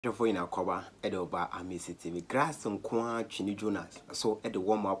For in a cover, Edoba Amisiti, grass and Kwa Twene Jonas, so at the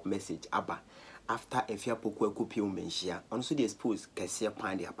warm up message, Abba, after Afia Poku Kupio Manhyia, also the expose Cassia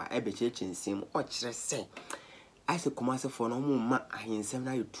Pandia by Ebe Church in Sim, or just say, I say, Commander for no more, I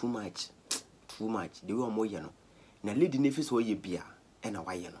insem you too much, the one more yano. Na lady nefis wo ye bia, and a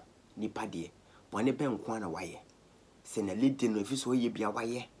wire no, nipa de, one ben kwana wire. Send a lady nefis wo ye bia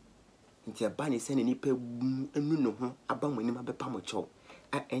wire. Into a banny send any pe and no home, a bum when my pamocho.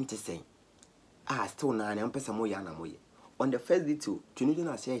 I enter saying, still nine and person more yana moye. On the first day too, Twene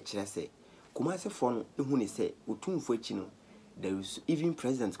Jonas say, Kumase phone, the honey say, Otumfuo chino. There is even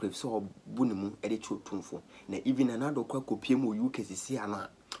President Cliff saw Bunimu editor Otumfuo. Na even another quack piemu you can see ana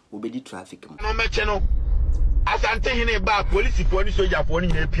obedi traffic. No mechano. Asantehene ba police soldier for ni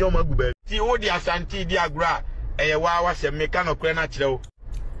pure magube. Ti wo di Asante di agra wa se mekano kra na kire wo.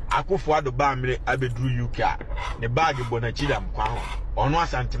 Akufo ado ba mre abeduru UK ne bag bona chidam kwa ho ono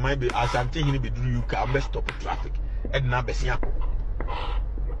asanteman be Asantehene beduru UK am stop traffic e na besia ko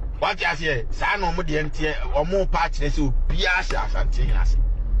what you say sa no mo de entie omo pa kire se obia se Asantehene ase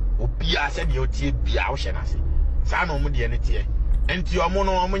obia se de otie bia wo hye na ase sa no mo de ne tie enti omo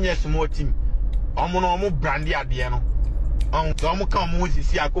no omo nye small team omo no omo brandi ade no on omo kan mo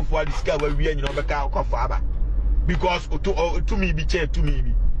sisi Akufo ado sika wa wi anyina obeka akofo aba because to me be chair to me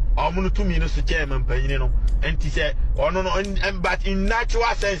be omo to me no so chairman panyine no enti say ono no but in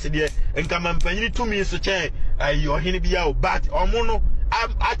natural sense there enka man panyine to me so chair ayo hene bia o but omo no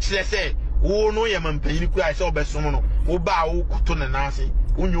actually say wo no ye man panyine kura say obesom no wo ba wo kuto na nase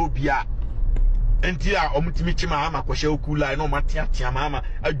onye obia enti a omo timi chima ama kwhye okula no matia mama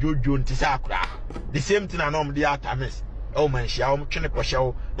adwojo nti say akura the same thing na no dey atamis o Manhyia omo twene kwhye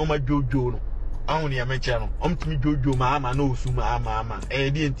wo no madwojo no awon ya menche no omtimi jojo mama no osu mama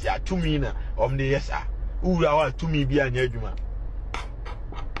di enti atumi na omde yesa ura wa tumi bia anya adwuma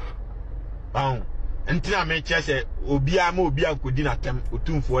awon enti na menche se obia ma obia nkodi na tem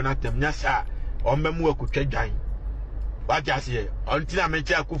Otumfuo na tem nya sa ombemu akotwa dwan waja se enti na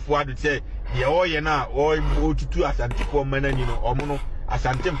menche Akufo ado se ye oye na otutu Asantefo manani no omo no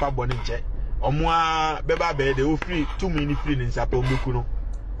Asante mpa bone nche omo a beba be de ofri tumi ni free ni nsapo mbeku no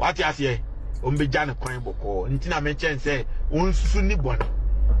waja se ombe jane kwan boko ntina me chen say onsusu ni bona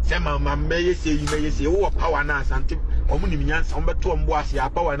say mama meye say wo power na Asante omo ni nyansa ombeto ombo ase ya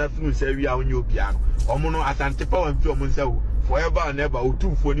power na funu say wi a onye obia no omo no Asante power mfi omo nsa wo forever and ever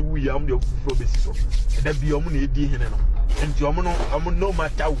Otumfuo ni buya omo de ofufuro besi so da bi omo na edi hene no enti omo no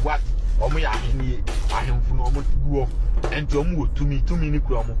matter what omo ya ahenie ahemfu no omo guo enti omo wo tumi ni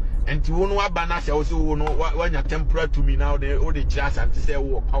kura omo enti wo no aba na say wo so wo no wanya temporary tumi now de o de kira Asante say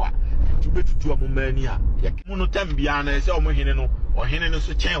wo power tubetutu amumani a yakunu tambia na se omuhene no ohene no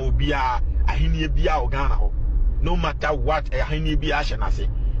so chen obia ahenie bia ogana ho no matter what ahenie bia hye na se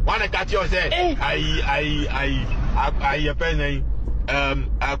wana ka ti o se ai penai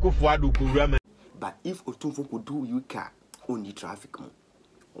Akufo ado kowura. But if Otumfuo could do UK only traffic mo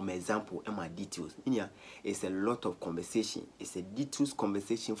example my details in is a lot of conversation, it's a details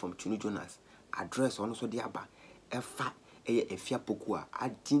conversation from Twene Jonas address on so the aba efa Afia Poku a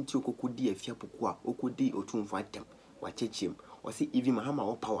dinti okokodi Afia Poku a okodi Otumfuo atem wachechim o se even mahama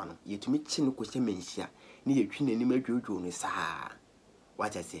wo power no yetumi chi no kwose Manhyia ni yetwi nanim adwodwo no saa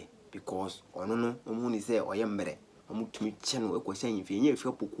wacha say because ono no omu ni say oyembre omu tumi chi no ekwose yimfe nye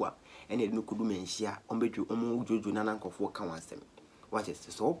Afia Poku a ene de no kodu Manhyia ombedwo omu dwodwo na nankofo ka wansem wacha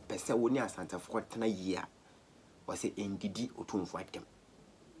say so pese woni Asantefo tena yia o se endidi Otumfuo atem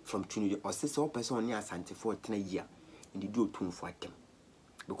from Twene o se so pese woni Asantefo tena yia and do Otumfuo atem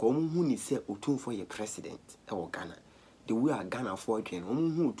because who ni say Otumfuo ye president e Ghana the way a Ghana for again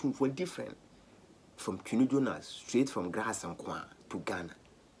who Otumfuo different from Twene Jonas straight from grass and kwa to Ghana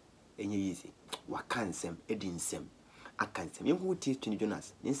enye easy wakansem edinsem akansem yen who tie Twene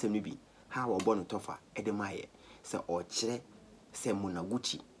Jonas nsem no bi ha wo bo no tofa edemaye say o kire say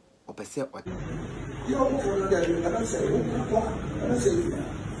munaguchi opese yo ko na de na say na say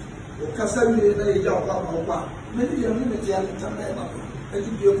Kasami na ya kwa many young men ya tamba e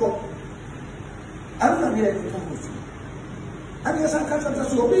di ko ana me ya ko so ana san ka ta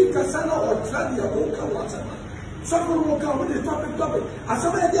so be kasana o tradi ya ko ka wata so ko mo ka mo de topic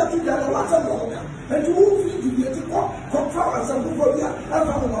asama ya dia tu ya wata mo ka e tu wo fi di ti ko fa asam ko ya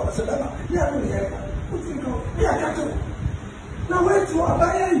afa mo ba se ba ya mo ya ko ti ko ya ka to na we tu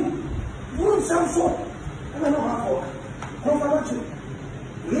abaye wo sam so ana no ha ko fa wa tu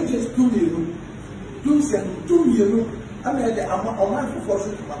Religious 2 million, 2 million, I made the amount for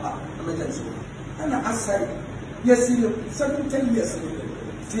fortune to Papa, emergency. And I said, yes, 7 10 years ago,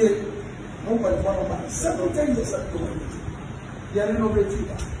 7 10 years ago. yɛne no bɛti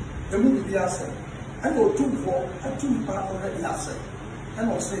ɛmu bibi asɛ ɛna Otumfuo atumpa already asɛ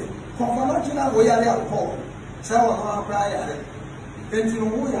ɛna ɔsɛ kɔnfɔmɔkye na wɔyare akɔ sɛ wɔn ho akora yare enti no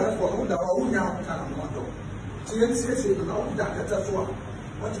wo yare fɔ no da wa wo nya aka na mo adɔ ti yɛn siesie no na wo da kata so a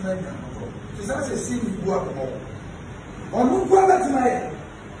wɔtena nya akɔ ti sɛ sɛ si ni bu akɔ ɔno nkɔ bɛtena yɛ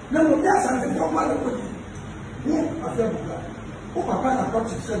na mo nya asante fɔ ma no kɔdi wo Afia Poku wo papa na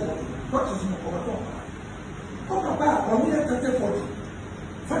kɔkye sɛ mo kɔkye sɛ mo kɔkɔ wo papa ɔmo yɛ 30-40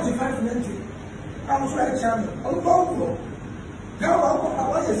 45 90 I'm sorry, Chairman. I'm going to go. I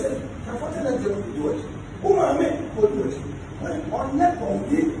want to say, unfortunately, do it. Who are me? Who do it? On net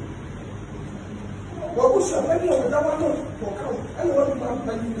of you. What was your money of that one? I want to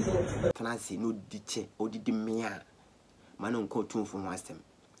buy you so. Can I see no ditch or did the mea? Manon called two from Weston.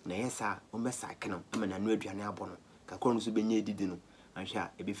 Nay, sir, or Messa Canon, I'm an annual Jana Bono. Cacon to be near Didino. I shall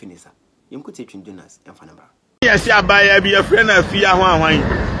be finished. You could take Jonas and Fanaba. Yes, I buy a friend of Afia wine.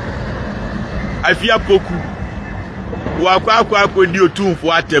 Afia Poku wakwa di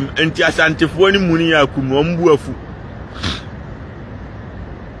Otumfuo atem enti Asantehene muni akum ombu afu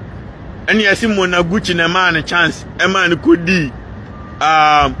eni yesi Monaguchi na man chance e man kodi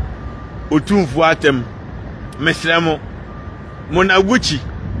Otumfuo atem mesremo Monaguchi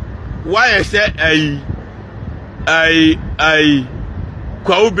why say ai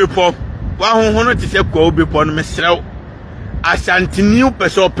kwa obepo wa honhono ti se kwa obepo no mesrew Asantehene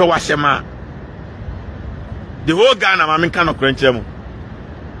peso pe wasema the whole Ghana, I can't crunch them.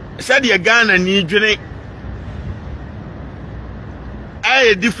 Said the Ghana need dwene.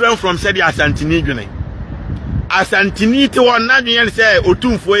 Different from said the Asantehene dwene. Asantehene to one nadwene say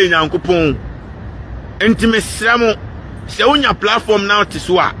Otumfuo e Nyankopon. Enti mesramo se unya platform now to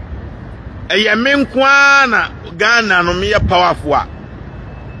so a. Eye menkwa na Ghana no me powerful a.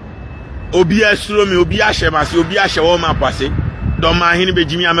 Obi asuro me, obi ahyemase, obi ahye wo ma kwase. Do ma hene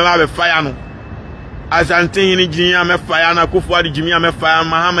begimi ameba be fire no. Asantehene Jimmy me fire na Kufuor Jimmy me fire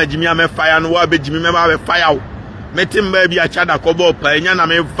Mahama Jimmy me fire no wa be Jimmy me ba be fire metim ba bi a chada kobo pa enya na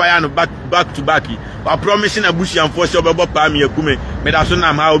me fire no back to back wa promising abusianfo se obebo pa me akume me da so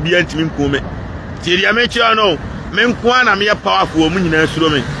na ma obi antimi nkume tiria me chiro no me nko na me powerful mu nyina suro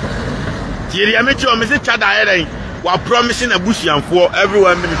me tiria me chiro me se chada eren wa promising abusianfo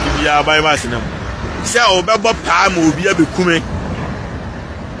everyone minute bia by masinam se obebo pa ma obi abekume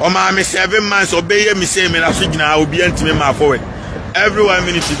Oma me 7 months obey me say me na so gina obi antime ma forward. Every 1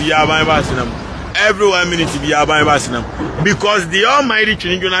 minute to be every 1 minute to be because the Almighty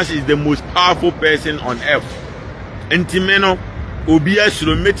Twene Jonas is the most powerful person on earth. Intimeno obi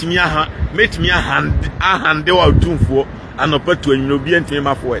asuro metimi ahande wa Otumfuo anopato anyi obi antime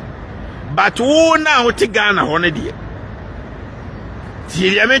ma forward. But wo na wo te Ghana ho ne de.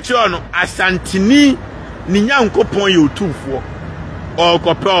 Tiria me cho no Asantehene ni Nyankopon ye Otumfuo. Or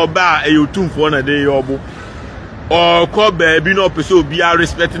kopa oba e Otumfuo na de yobo or ko baabi no pese obi a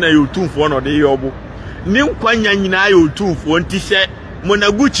respect na Otumfuo na de yobo ni nkwanya nyina ya Otumfuo nti se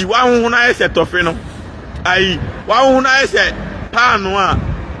Monaguchi wa honhon na ese tofe no ai wa honhon na ese paano a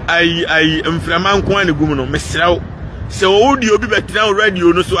ai mframa nko an gum no mesrew se wo di obi betina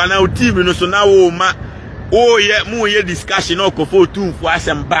radio no so ana TV no so na wo ma wo ye discussion no ko fo Otumfuo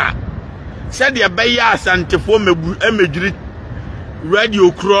asemba se de be ya Asantehene emedwiri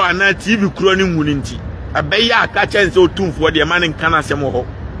radio kro ana TV kro ni muninti abeya aka chance Otumfuo de man nkan asem ho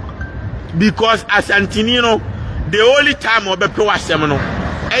because Asantehene no the only time obepe wasem no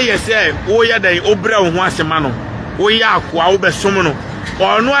eye say wo ye dan obra ho asema no wo ya akwa wo besom no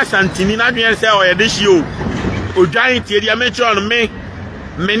ono Asantehene na dwen say o ye de hie o odwan tie dia metro no me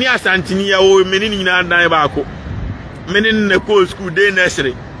ni Asantehene ya o me ni nyina dan ba ko me ni ne ko school day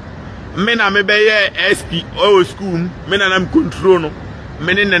nursery me na me be ye SP o school me na nam control no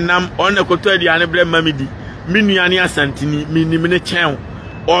me ne nam on na koto aduane bre mamidi me nuane Asantehene me ni me ne chen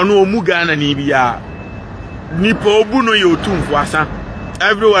ono omu Ghana ni bia nipa obu no ye Otumfuo asa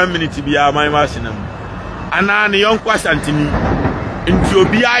every 1 minute bia my masinam ana ne yonko Asantehene nti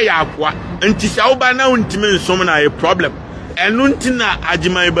obi aya akwa nti sa oba na untime nsom na ye problem enu ntina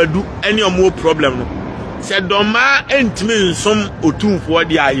agiman badu ene omo problem no se doma entime nsom Otumfuo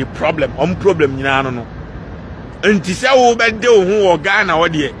de aye problem problem nyina no nti se wo be de wo ho wo Ghana wo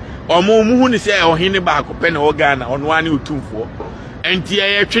de omo mu hu ni se ohene ba ko pe na wo Ghana ono ani Otumfuo enti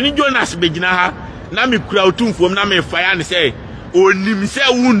ye Twene Jonas begina ha na me kura Otumfuo na me fire ne se onim se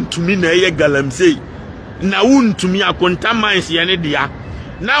wuntumi na ye galamsey na wuntumi akonta mines ye ne dia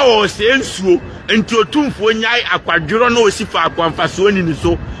na o se nsuo enti Otumfuo nyai akwadworo na osifa akwanfaso ni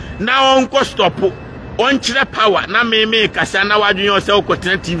so na onko stop on chire power na me kasa na wadwen o se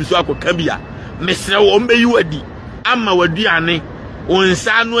okotena TV so akoka bia mesre wo mbe yiwadi ama waduane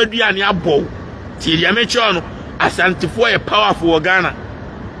onsa no aduane abɔ ti dia me cho no Asantefo e powerful Ghana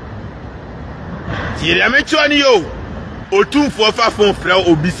ti dia me cho ni yo Otumfuo fa fon frɛ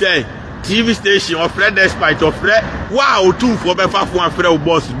obi sɛ TV station or frɛ despite or frɛ wa Otumfuo be fa fon frɛ o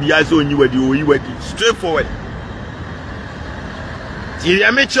boss bia sɛ onyi wadi straightforward ti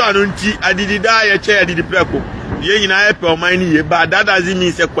dia me cho no nti adidi da ye che adidi preko ye nyina e pe o man ni ye ba that doesn't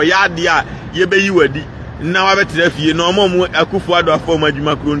mean say koya ade a ye be yi wadi na wa betre fie na omo mu akufo ado afom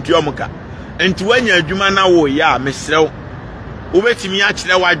adwuma kro nti omuka enti wanya adwuma na wo ya mesrew wo betimi a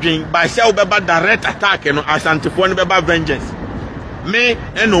kire wadwen ba sha wo beba direct attack no Asantefo no beba vengeance me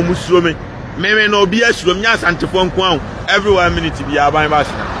eno omusuro me no obi asuro nya Asantefo nko an every 1 minute bi aban ba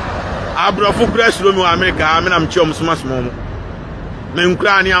sina abrofo kura asuro me wa America me na mche omsomasomo mo me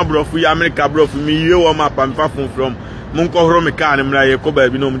nkra ni abrofo ya America abrofo me yie wo ma pamfa from munkohoro me ka ne mra ye ko ba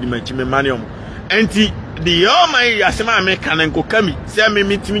bi no mdi machi me mane om enti the Almighty asema America na nko kami se me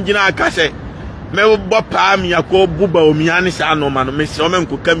mitimi gina aka se me bo pa mi akọ buba omi ane sa no ma no me se o me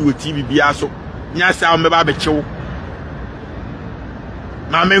nko kami wo TV bia so nya sa o me ba be chewo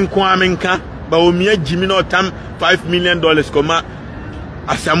ma me nko amenka ba omi agimi no tam $5 million koma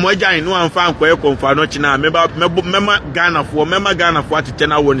asamoja inu anfa anko e konfa no china mema Ghana fo atete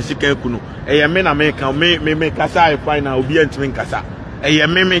na wo ne sika ku no eye me na me ka me kasa e final obi antimi nkasa eye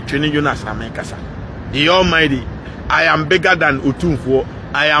me Twene Jonas na me kasa. The Almighty, I am bigger than Otumfuo,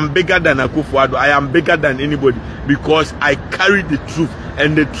 I am bigger than Akufo-Addo, I am bigger than anybody because I carry the truth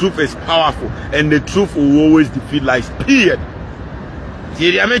and the truth is powerful and the truth will always defeat lies. Period.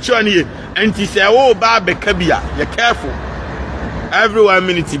 And he said, oh, Baba Kabia, you're careful. Every 1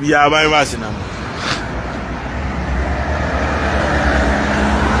 minute to be a Vasinam.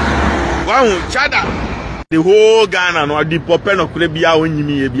 Wow, Chada. The whole Ghana no the popeno could be our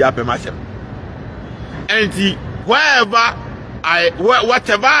enemy be up a massive. And whatever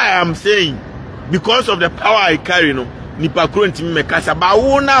I am saying, because of the power I carry, no, nipa kurenti me kasa ba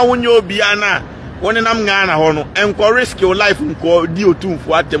wona wonyo biana wona nam Ghana ho no enko risk your life nko di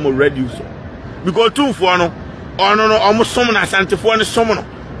Otumfuo atem already so because Otumfuo no ono no omosom na Asantefo ne som no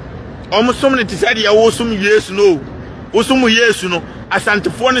omosom ne tisade ya wo som Yesu no wo som Yesu no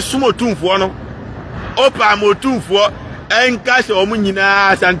Asantefo ne som Otumfuo no opa mo Otumfuo enka se omo nyina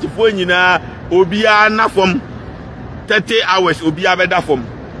Asantefo nyina obia na fom 30 hours obia beda fom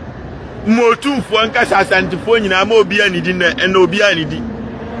mo Otumfuo enka se Asantefo nyina ma obia nidi na ena obia nidi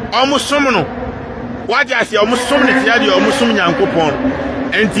omo som no waja se omo som ne tiade omo som Nyankopon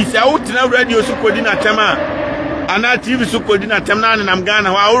enti se wo tena radio so kodi na tema ana TV so kodi na tem na nam Ghana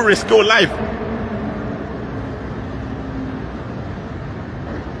ho I will risk your life.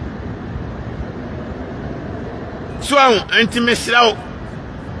 So enti mesrawo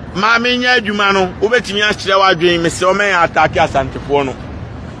ma menya adwuma no obetimi a kire wadwen mese o men attack Asantefo no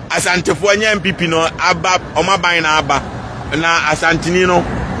Asantefo nya MPP no aba omaban na aba na Asantehene no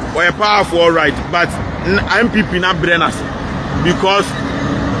we powerful all right but MPP na brenas because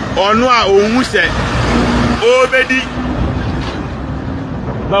onu a ohu se obedi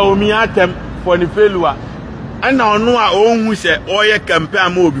ba omi atem for the failure and onu a ohu se oye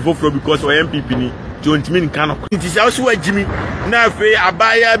campaign ma obi foforo because o MPP ni don't mean kind of it is also wajimi na fe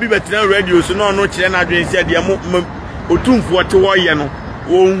abaya bi betina radio so no kire na adwen se de Otumfuo te wo ye no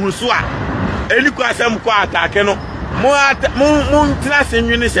ohu so a eliku asem ko atake no mo ntina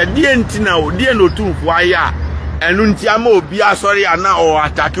senwene se de ntina o de na Otumfuo aya enu nti ama obi asori ana o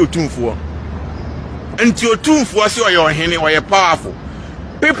atake Otumfuo nti Otumfuo se oye ohene oye powerful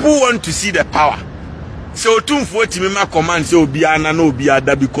people want to see the power so Otumfuo timi ma command se obi ana na obi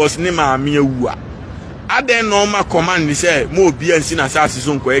ada because ne ma ame awu a ade normal command ni say mo obi ansi na asase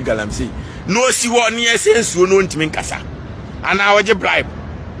so nko e galamsi no si wo ne esensuo no ntimi nkasa ana woje bribe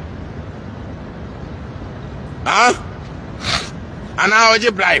ana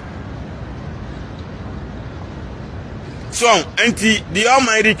woje bribe so anti the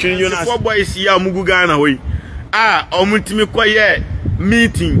Almighty Twene Jonas for boys ya mugu Ghana hoyi omutimi koye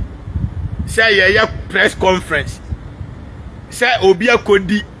meeting say ye press conference say obi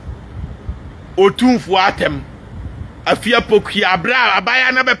akodi Otumfuo atem Afia Poku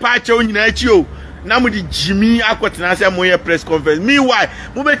abaya na be pa che onyina achi o na mu di jimi akotena say mo ye press conference meanwhile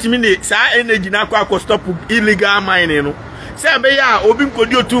mo betimi ne sa energy na akọ stop illegal mining no say be ya obi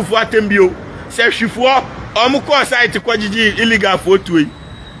nkodi Otumfuo atem bio say hwifuo omuko site kwagigi illegal photo yi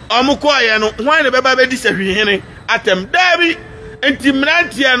omuko ye no hwan ne beba be di say hwihene atem dabi enti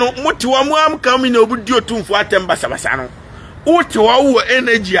mrantie no muti wa mu am kam ni obudi Otumfuo atem basabasa no Uto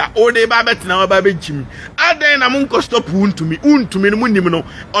energy o de ba betina wa ba benchim adan na mun stop untumi no munim no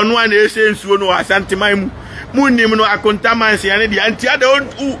ono an ese nsuo no Asantehene mu munim no akontamanse ya ne de anti ada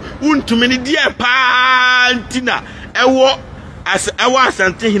untumi ne de pa antina ewo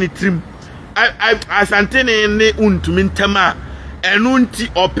Asantehene trim Asantehene ne untumi ntama enu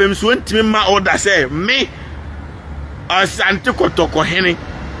nti opem so ntimi ma order say me Asante kotoko hene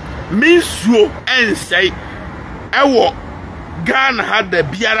me nsuo ensai ewo Ghana had the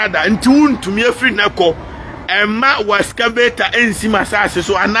biarada nti untumi afri nako emma excavator ensima sase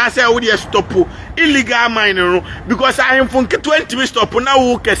so anase wo dey stop illegal mining no because I am from 20 stop na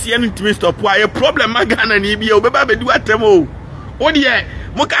wo kese ntimi stop a problem Ghana ni bia obeba bedi watem o dey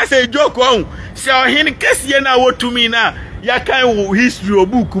mo ka say joke on say ohin kese na wotumi na ya kan wo history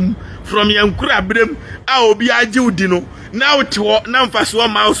obukum from yankura brem a obi age udi no na wo na mfaso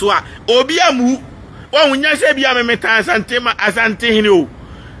ma so a obi amu Wa unya se bia me metan Asantehene o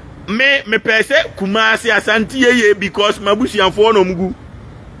me pese Kumasi Asantehene because mabusianfo no mugu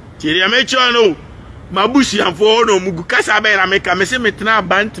tiri amecho no mabusianfo no mugu kasa be ra meka me se metena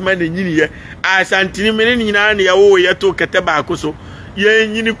bantima na nyini ye Asantehene me ne nyina na ye wo ye to kete ba akoso ye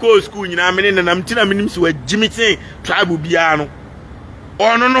nyini ko school nyina me ne nam tina menim se wa jimiten tribe bia no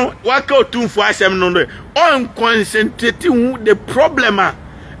ono no waka Otumfuo asem no on concentrate the problem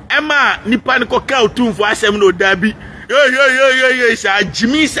Emma nipa ni koka Otumfuo asem no dabi yo sa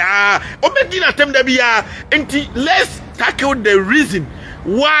Jimmy sa obedi na tem dabi ya enti let's tackle the reason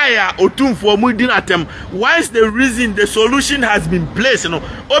why Otumfuo mu di na tem once the reason the solution has been placed no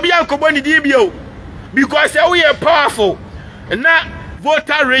obi ankobo ni di bio because we are powerful na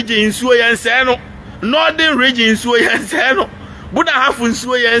voter region nsuo yense no northern region nsuo yense no buda hafu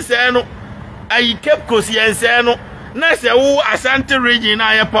nsuo yense no ayi Cape Coast yense no na se wo Asante region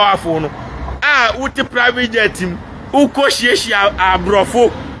na ya powerful no uti private jet team uko hiehyia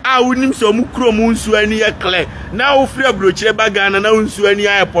abrofo unim so mu krom nsu ani ya clear na wo free abrochire bagana na nsu ani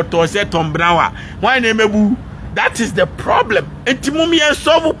ya poto se tombrawa why na mebu that is the problem entimum ye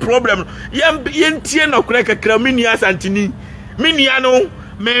solve problem ye ntie no kra kakra mini Asantehene mini ya no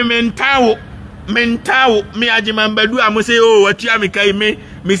mentawo me agimambadu amose o watua me kai me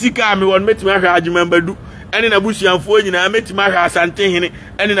sika me won metime ahwa agimambadu ene na busianfo nyina metima hwa Asantehene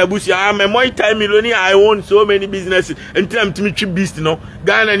ene na busia me multi millionaire I own so many businesses entam timi twi beast no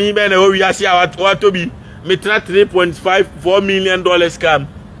Ghana ni be na wo wiase a wato bi metra 3.54 million dollars scam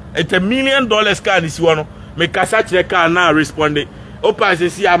it's $1 million scam isi wono me kasa kire ka na respond opa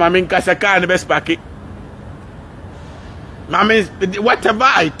sesi ama me kasa ka ne best pack mama whatever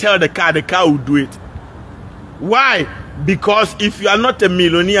I tell the car will do it. Why? Because if you are not a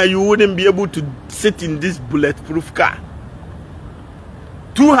millionaire, you wouldn't be able to sit in this bulletproof car.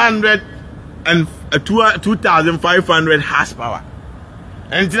 2,500 horsepower.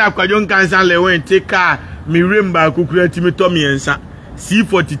 And then I don't cancel the take car. Me remember kukureti me to me ensa.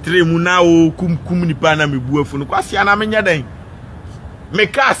 C43 muna o kum ni pa na me buafu no kwasi ana menya den. Me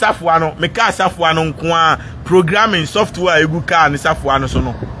car safuano nko programming software egu car ni safuano so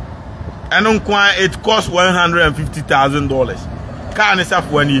no. Eno nko it costs $150,000. Car ni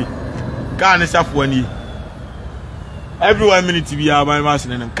safuani. Every 1 minute we are my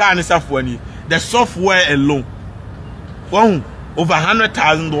machine car ni safuani. The software alone over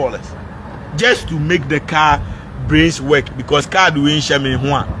 $100,000 just to make the car brains work, because car doing shame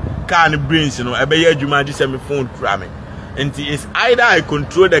ho car ni brains no ebe ye adwuma ji me phone tramming. And it's either I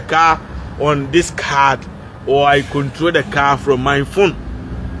control the car on this card or I control the car from my phone.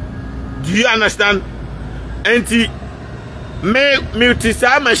 Do you understand? And me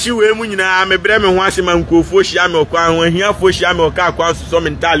tisa mashi we mu nyina me bre me ho asema nkofo hia me okwa ho hia fo hia me oka akwa so me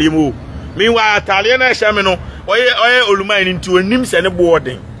ntale mu me wa atale na hia me no oye oluman ni nti onim se ne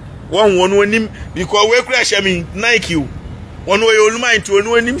boarding won onim because we kura hia me Nike won oye oluman nti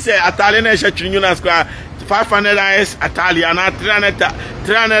onim se atale na hia Twene Jonas kwa $500 Atalia na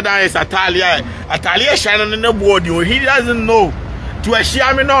 $300 Atalia shine no boarding. He doesn't know. To a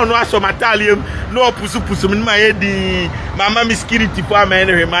share me no aso matalium no pusu me my head mama security for me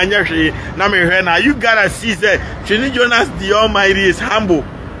na me na you gotta see that Twene Jonas the Almighty is humble.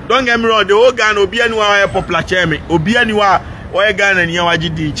 Don't get me wrong, the whole Ghana obi ani wa popular chairman obi ani wa Ghana ni wa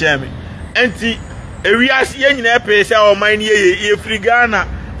gidi chairman enti ewiase ye nyina pe say o man ye free Ghana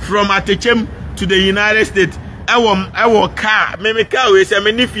from Atechem to the United States. I want car me car we say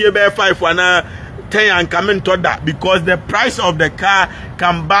me ni fie be 5 na 10 and come into that, because the price of the car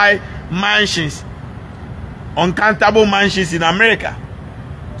can buy mansions, uncountable mansions in America.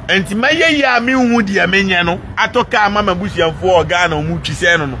 And to my year, me would ya meniano, I took a mama bush and for Ghana, much is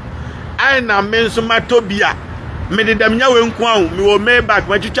no. I na menso matobia, me de dem nya we nko a me wo Maybach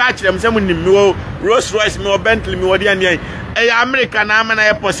ma twitwa a kire me sem nim me wo Rolls Royce me wo Bentley me wo de ane America na ama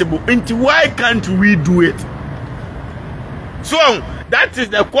na possible nti why can't we do it? So that is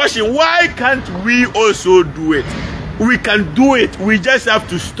the question. Why can't we also do it? We can do it. We just have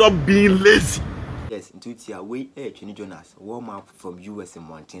to stop being lazy. Yes, into it here, we Twene Jonas warm up from US in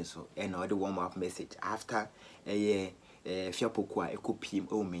Mountain so and other warm up message after Afia Poku a copy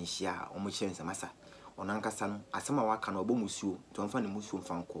Manhyia or Motion Samasa. On Ankasan, Asama Waka no Bomusu, to unfind the Muslim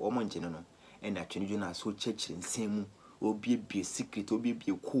Fanko or Monjano, and that Twene Jonas so church in same will be a secret, will be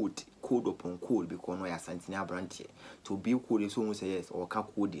a code upon code because no Asantehene branch to be code is almost yes or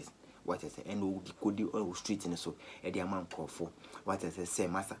can't code this. What is the end could do all street in so a dear man call for what is the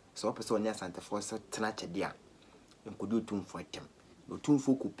same master so a person near Asantehene so tonight a dear and could do tune for them.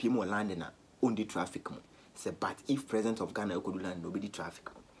 Otumfuo could pay more land than only traffic. Say, but if president of Ghana could land nobody traffic.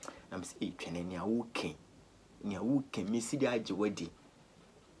 I'm saying, who can miss the idea wedding?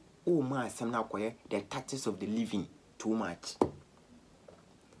 Oh, my son now quiet the tactics of the living too much.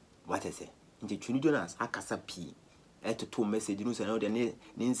 What is it? In the Twene Jonas, I can say. To two message, you know, so now the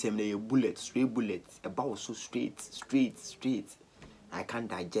name same day bullet, straight bullets, about so straight. I can't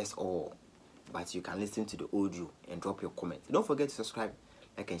digest all, but you can listen to the audio and drop your comments. Don't forget to subscribe,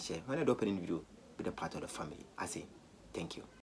 like, and share. When I drop a new video, be a part of the family. I say thank you.